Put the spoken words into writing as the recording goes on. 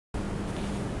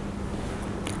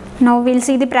Now we will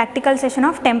see the practical session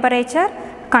of temperature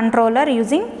controller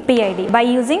using PID. By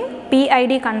using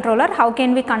PID controller, how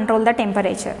can we control the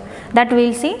temperature? That we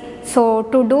will see. So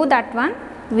to do that one,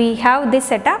 we have this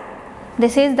setup.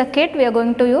 This is the kit we are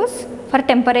going to use for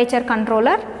temperature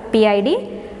controller PID,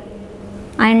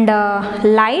 and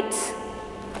lights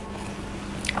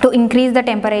to increase the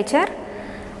temperature,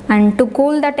 and to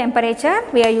cool the temperature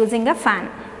we are using a fan.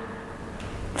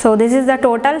 So this is the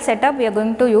total setup we are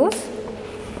going to use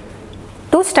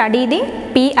to study the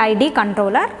PID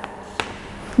controller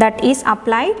that is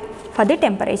applied for the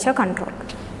temperature control.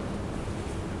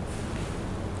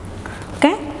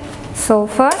 Okay. So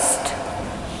first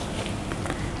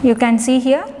you can see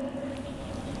here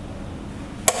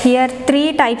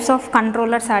three types of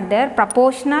controllers are there: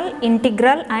 proportional,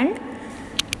 integral and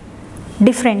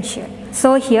differential.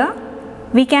 So here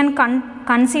we can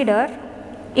consider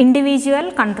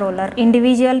individual controller,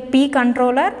 individual P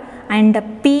controller and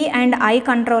P and I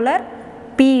controller,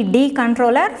 PD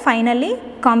controller, finally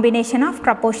combination of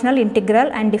proportional,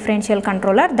 integral and differential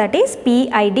controller, that is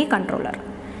PID controller.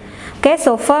 Okay,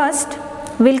 so first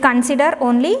we will consider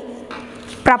only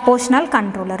proportional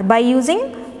controller. By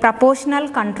using proportional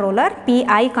controller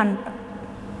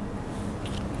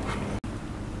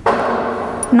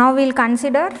now we will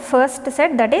consider first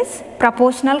set, that is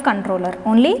proportional controller,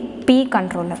 only P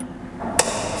controller.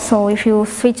 So if you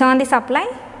switch on the supply,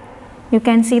 you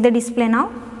can see the display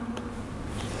now.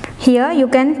 Here you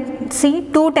can see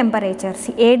two temperatures.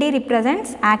 AD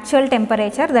represents actual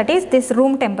temperature, that is this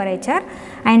room temperature,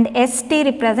 and ST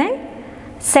represent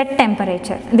set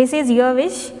temperature. This is your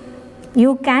wish.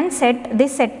 You can set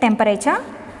this set temperature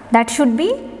that should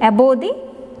be above the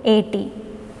 80.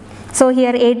 So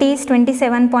here 80 is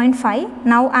 27.5.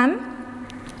 Now I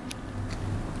am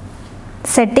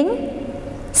setting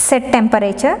set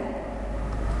temperature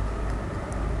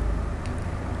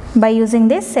by using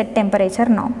this set temperature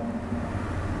now.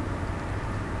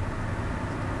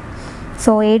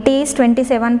 So 80 is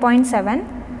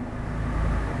 27.7.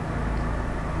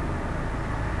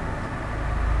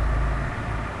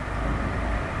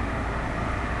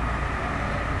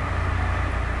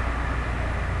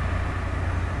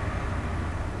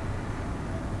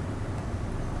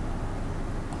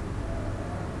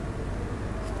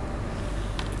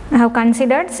 I have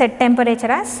considered set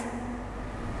temperature as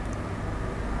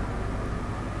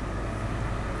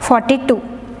 42.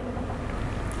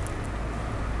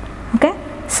 Okay.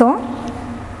 So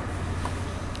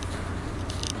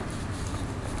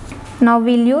now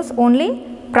we will use only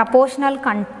proportional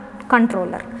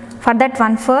controller. For that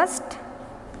one, first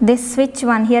this switch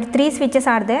 1, here three switches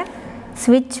are there.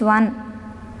 Switch 1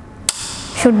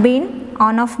 should be in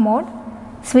on off mode,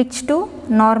 switch 2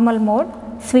 normal mode,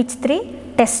 switch 3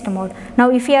 test mode. Now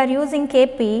if you are using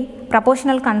KP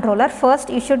proportional controller, first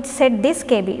you should set this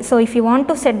KB. So if you want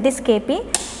to set this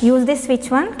KP, use this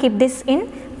switch 1, keep this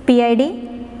in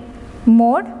PID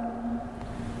mode.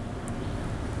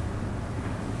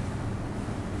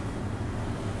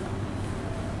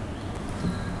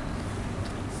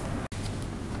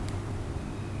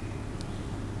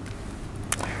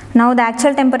 Now the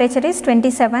actual temperature is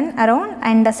 27 around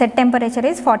and the set temperature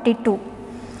is 42.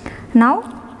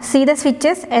 Now see the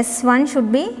switches, S1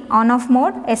 should be on off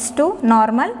mode, S2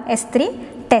 normal,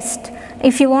 S3 test.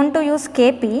 If you want to use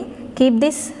KP, keep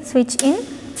this switch in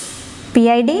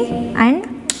PID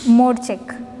and mode check.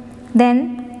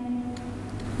 Then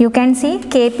you can see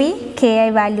KP, KI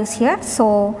values here.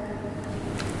 So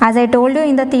as I told you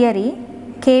in the theory,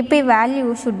 KP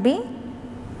value should be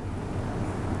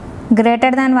greater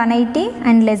than 180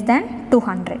 and less than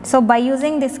 200. So by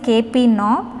using this KP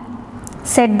knob,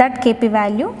 set that KP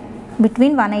value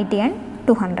between 180 and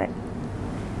 200.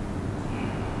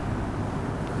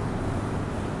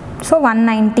 So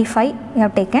 195 you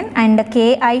have taken, and the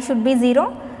KI should be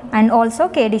 0 and also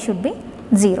KD should be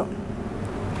 0.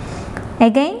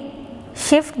 Again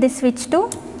shift this switch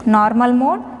to normal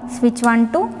mode, switch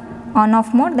 1 to on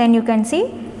off mode, then you can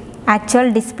see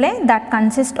actual display that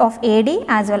consists of AD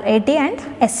as well, AT and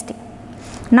ST.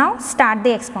 Now start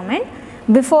the experiment.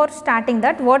 Before starting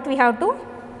that, what we have to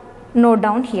note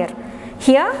down here.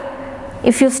 Here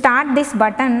if you start this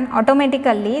button,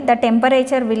 automatically the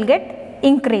temperature will get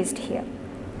increased here.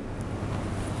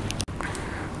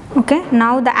 Okay.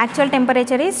 Now the actual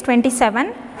temperature is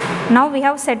 27. Now we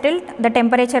have settled the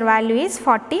temperature value is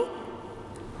 40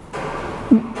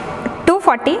 to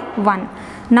 41.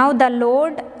 Now the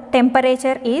load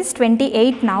temperature is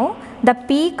 28 now, the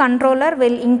P controller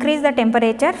will increase the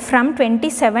temperature from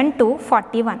 27 to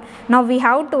 41. Now we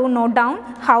have to note down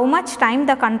how much time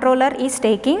the controller is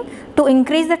taking to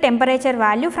increase the temperature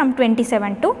value from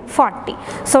 27 to 40.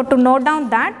 So to note down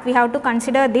that, we have to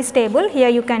consider this table. Here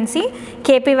you can see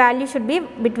Kp value should be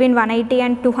between 180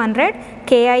 and 200,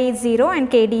 Ki is 0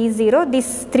 and Kd is 0.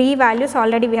 These three values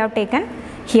already we have taken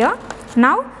here.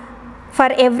 Now for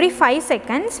every 5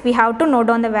 seconds we have to note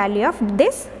down the value of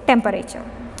this temperature,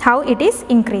 how it is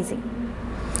increasing,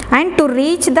 and to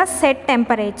reach the set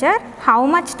temperature how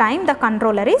much time the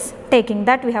controller is taking,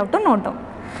 that we have to note down.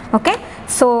 Okay.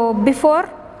 So before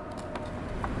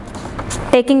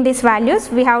taking these values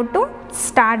we have to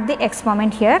start the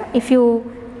experiment. Here if you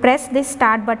press this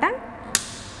start button,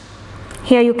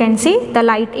 here you can see the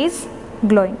light is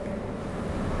glowing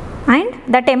and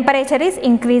the temperature is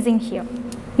increasing. Here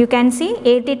you can see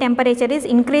AT temperature is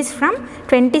increased from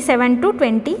 27 to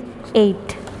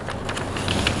 28.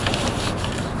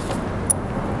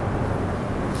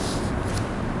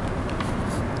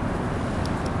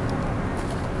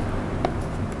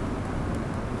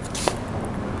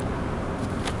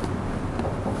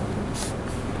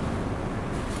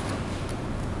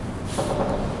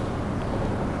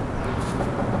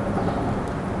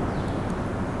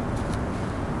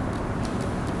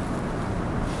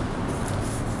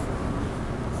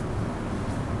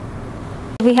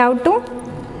 We have to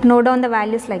note down the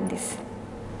values like this.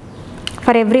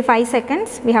 For every 5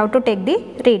 seconds we have to take the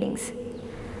readings.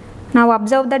 Now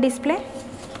observe the display.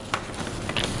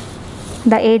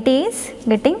 The AT is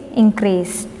getting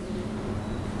increased.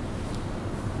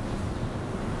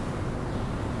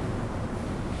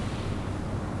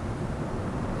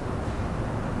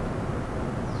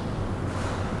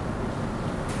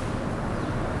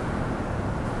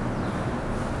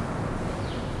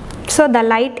 So the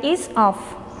light is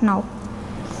off now.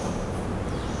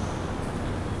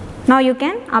 Now you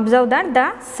can observe that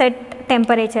the set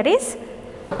temperature is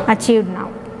achieved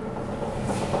now.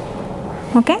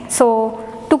 Okay.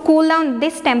 So to cool down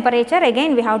this temperature,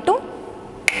 again we have to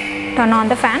turn on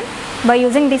the fan. By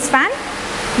using this fan,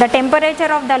 the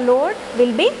temperature of the load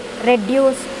will be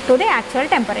reduced to the actual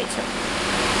temperature.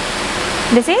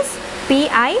 This is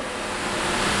PI.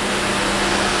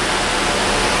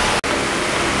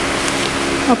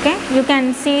 Okay, you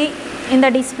can see in the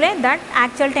display that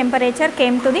actual temperature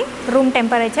came to the room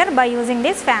temperature by using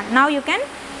this fan. Now you can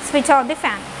switch off the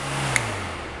fan.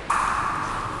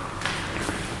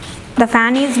 The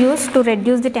fan is used to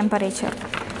reduce the temperature.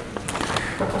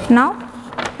 Now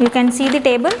you can see the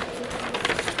table.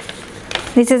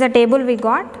 This is a table we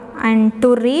got, and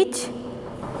to reach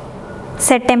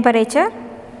set temperature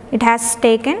it has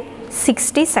taken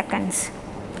 60 seconds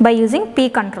by using P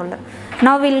controller.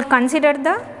 Now we will consider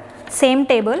the same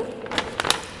table,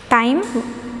 time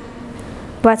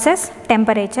versus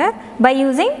temperature, by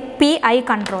using PI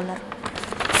controller.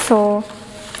 So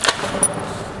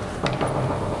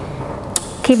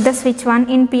keep the switch 1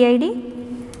 in PID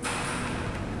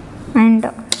and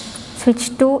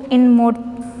switch 2 in mode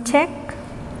check.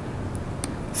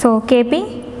 So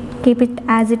Kp, keep it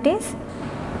as it is.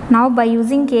 Now by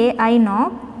using Ki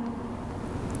knob,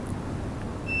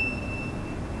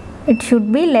 it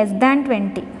should be less than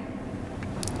 20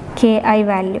 Ki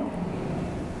value.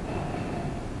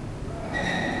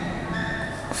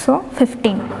 So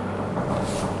 15.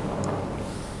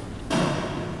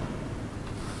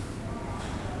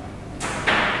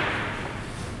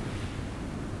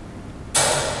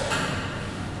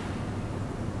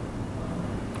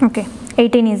 Okay,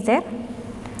 18 is there.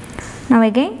 Now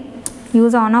again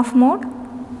use on off mode,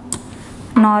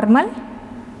 normal,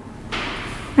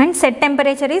 and set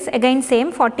temperature is again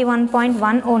same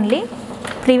 41.1 only.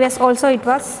 Previous also it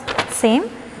was same.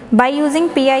 By using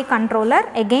PI controller,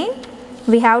 again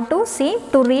we have to see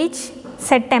to reach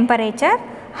set temperature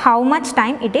how much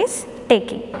time it is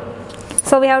taking.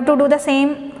 So we have to do the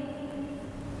same.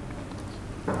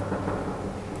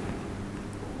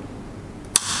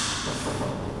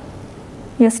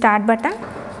 Use start button,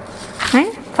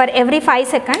 and for every 5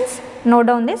 seconds note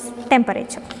down this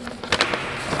temperature.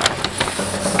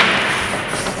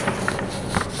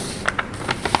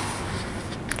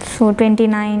 So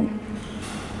 29,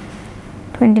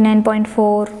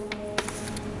 29.4,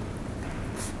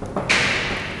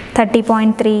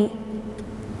 30.3,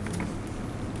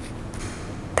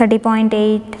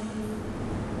 30.8,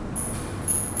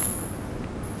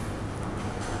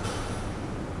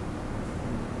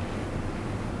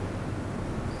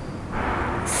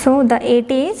 so the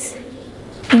AT is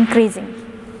increasing.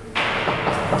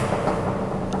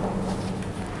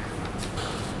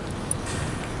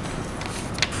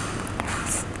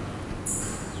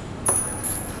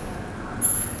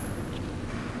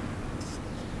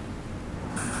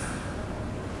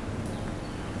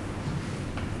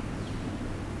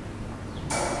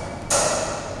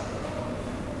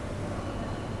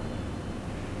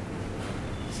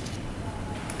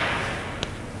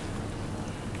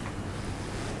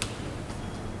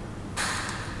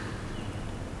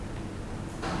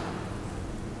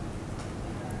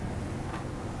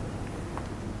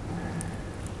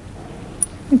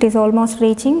 It is almost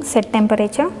reaching set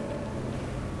temperature.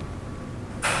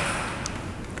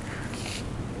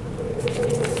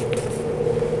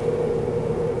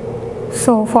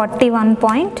 So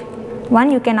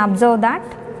 41.1, you can observe that.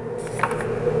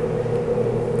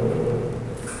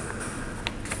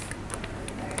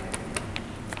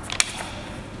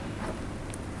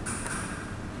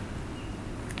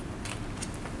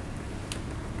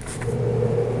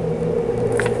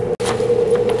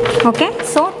 Okay,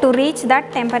 so to reach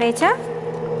that temperature,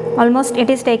 almost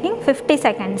it is taking 50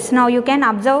 seconds. Now you can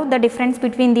observe the difference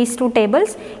between these two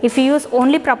tables. If you use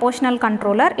only proportional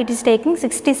controller, it is taking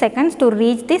 60 seconds to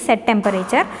reach the set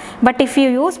temperature, but if you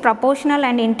use proportional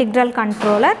and integral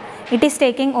controller, it is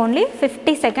taking only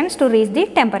 50 seconds to reach the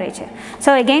temperature.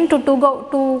 So again, to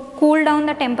cool down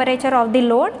the temperature of the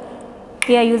load,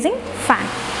 we are using fan.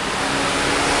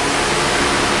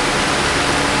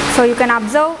 So you can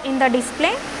observe in the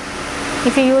display,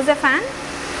 if you use a fan,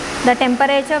 the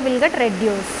temperature will get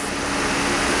reduced.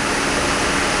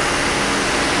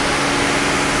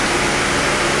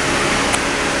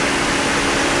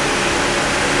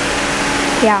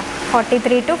 Yeah,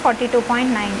 43 to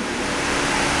 42.9,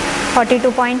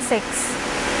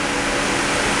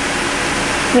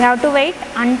 42.6. We have to wait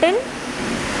until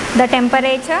the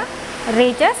temperature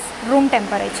reaches room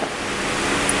temperature.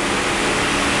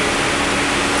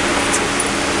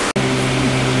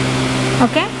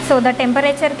 Okay, so the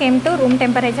temperature came to room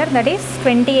temperature, that is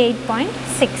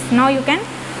 28.6. Now you can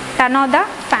turn on the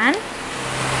fan.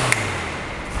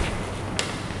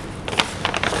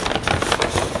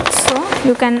 So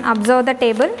you can observe the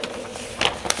table.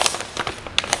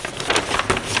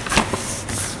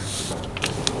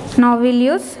 Now we will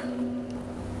use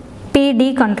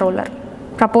PID controller,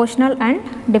 proportional and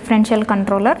differential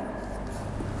controller.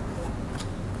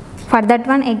 For that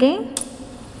one, again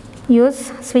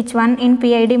use switch 1 in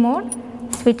PID mode,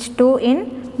 switch 2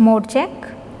 in mode check.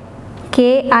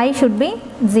 Ki should be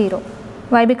 0.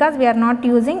 Why? Because we are not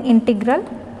using integral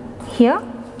here.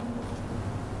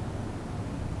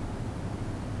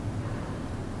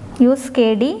 Use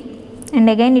Kd, and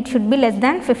again it should be less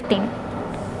than 15.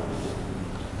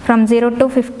 From 0 to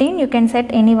 15 you can set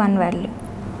any one value.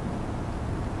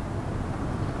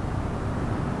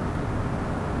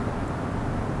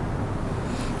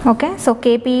 Okay, so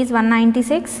Kp is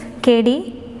 196,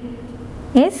 Kd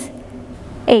is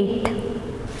 8.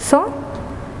 So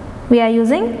we are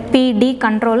using PID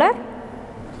controller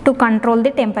to control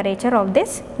the temperature of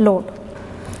this load.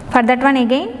 For that one,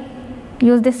 again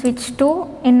use the switch 2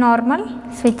 in normal,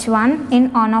 switch 1 in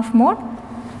on off mode.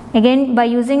 Again, by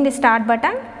using the start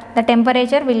button, the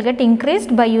temperature will get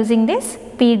increased by using this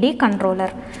PID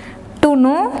controller. To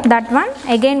know that one,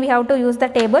 again we have to use the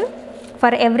table.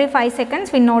 For every 5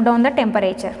 seconds we note down the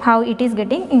temperature, how it is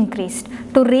getting increased.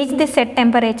 To reach the set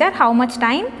temperature, how much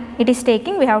time it is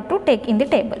taking, we have to take in the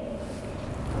table.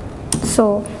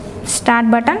 So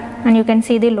start button, and you can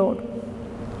see the load,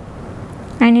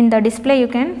 and in the display you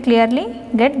can clearly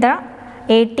get the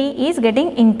AT is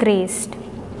getting increased.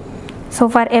 So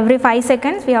for every 5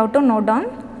 seconds we have to note down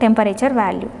temperature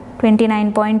value,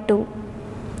 29.2,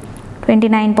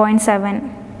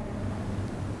 29.7,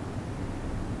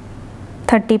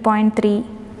 30.3.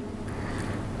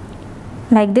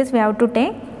 Like this we have to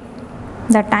take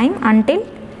the time until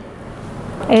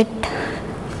it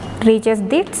reaches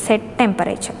the set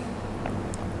temperature.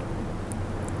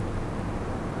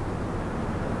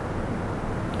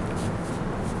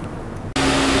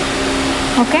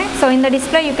 Okay, so in the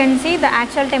display you can see the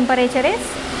actual temperature is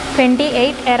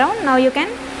 28 around. Now you can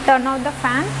turn off the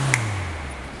fan.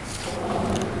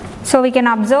 So we can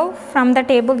observe from the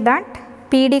table that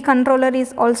PID controller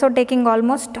is also taking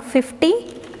almost 50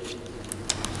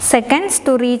 seconds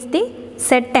to reach the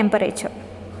set temperature.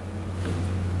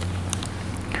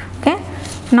 Okay,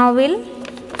 now we will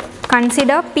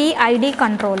consider PID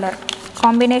controller,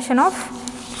 combination of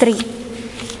 3.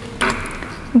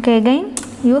 Okay, again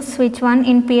use switch 1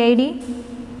 in PID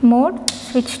mode,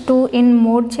 switch 2 in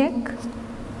mode check,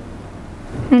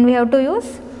 and we have to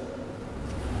use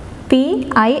P,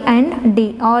 I and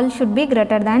D, all should be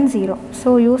greater than 0.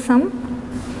 So use some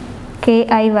Ki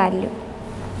value.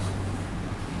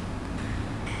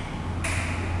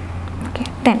 Okay,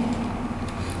 10.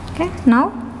 Okay,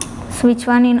 now switch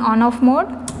 1 in on off mode,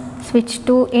 switch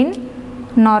 2 in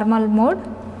normal mode.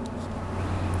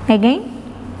 Again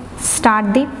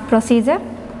start the procedure,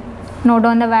 note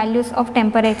down the values of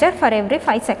temperature for every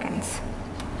 5 seconds.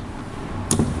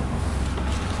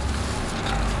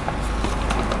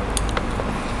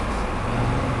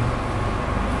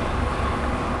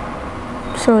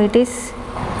 So it is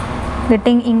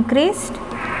getting increased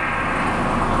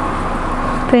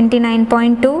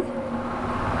 29.2,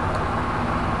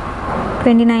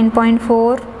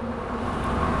 29.4,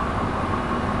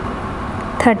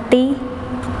 30.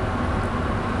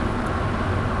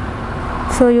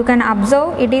 So you can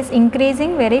observe it is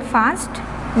increasing very fast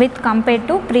with compared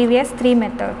to previous 3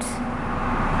 methods.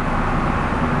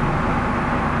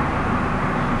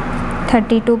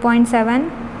 32.7,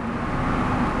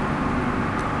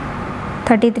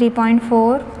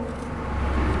 33.4,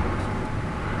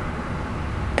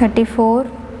 34,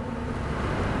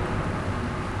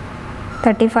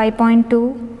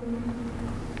 35.2,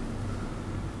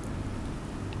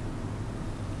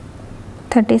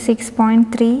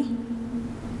 36.3,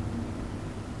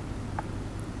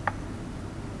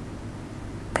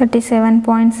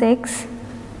 37.6,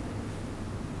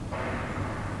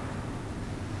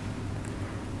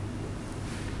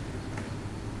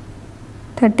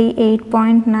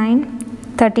 38.9,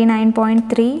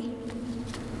 39.3,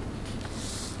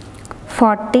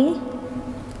 40,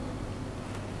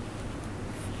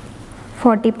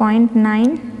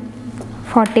 40.9,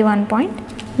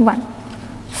 41.1.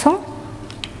 So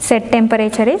set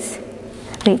temperature is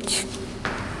reached.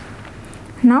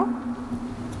 Now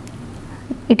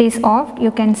it is off,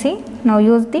 you can see. Now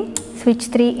use the switch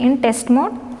 3 in test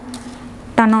mode,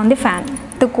 turn on the fan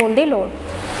to cool the load.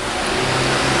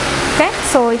 Okay,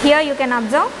 so here you can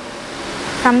observe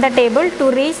from the table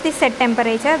to reach the set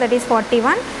temperature, that is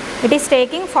 41, it is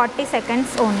taking 40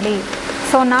 seconds only.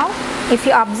 So now if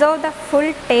you observe the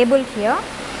full table here,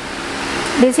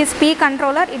 this is P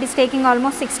controller, it is taking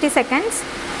almost 60 seconds.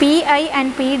 PI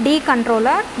and PD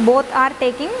controller both are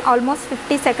taking almost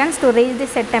 50 seconds to reach the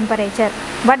set temperature,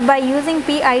 but by using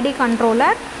PID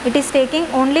controller it is taking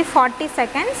only 40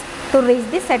 seconds to reach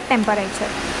the set temperature.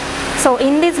 So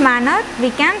in this manner we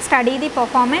can study the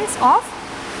performance of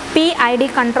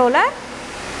PID controller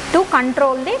to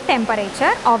control the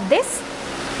temperature of this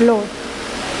load.